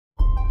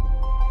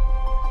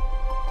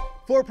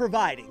for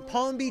providing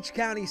Palm Beach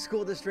County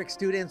School District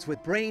students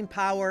with brain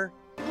power.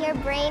 Your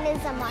brain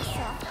is a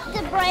muscle.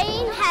 The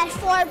brain has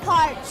 4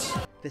 parts.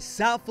 The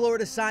South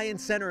Florida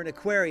Science Center and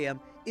Aquarium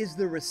is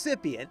the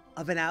recipient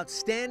of an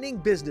Outstanding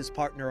Business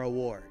Partner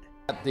Award.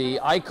 The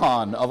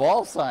icon of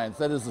all science,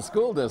 that is the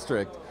school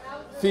district,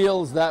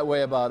 feels that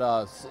way about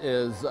us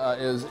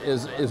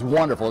is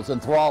wonderful. It's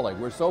enthralling.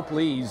 We're so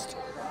pleased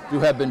to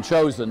have been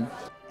chosen.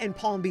 And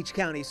Palm Beach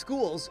County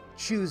schools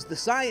choose the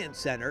Science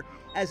Center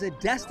as a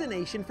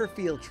destination for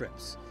field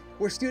trips,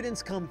 where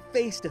students come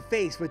face to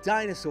face with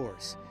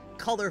dinosaurs,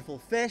 colorful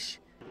fish,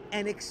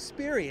 and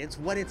experience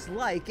what it's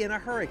like in a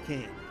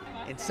hurricane.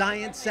 And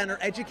Science Center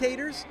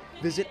educators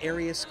visit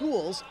area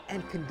schools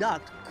and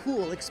conduct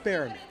cool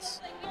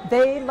experiments.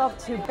 They love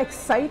to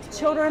excite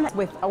children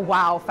with a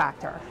wow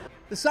factor.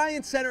 The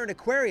Science Center and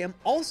Aquarium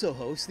also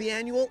hosts the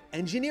annual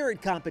Engineering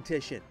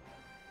Competition.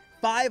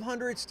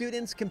 500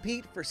 students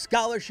compete for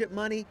scholarship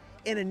money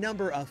in a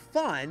number of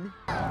fun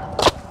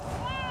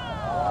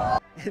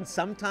and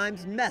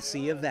sometimes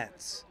messy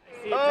events.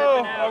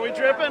 Oh, are we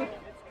tripping?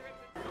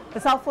 The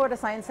South Florida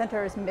Science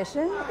Center's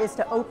mission is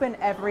to open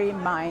every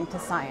mind to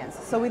science.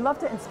 So we love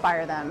to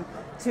inspire them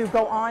to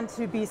go on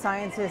to be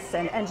scientists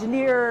and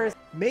engineers.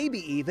 Maybe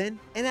even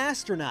an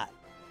astronaut.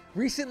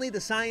 Recently,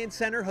 the Science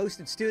Center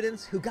hosted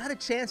students who got a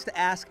chance to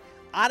ask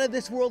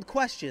out-of-this-world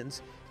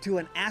questions to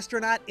an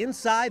astronaut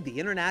inside the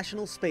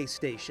International Space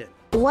Station.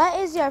 What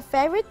is your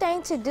favorite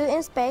thing to do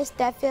in space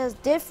that feels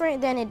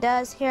different than it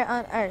does here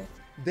on Earth?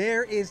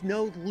 There is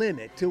no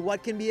limit to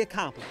what can be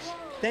accomplished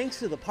thanks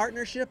to the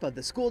partnership of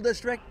the school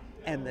district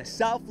and the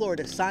South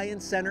Florida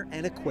Science Center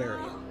and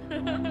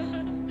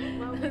Aquarium.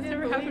 Well, that's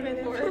never happened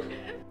before.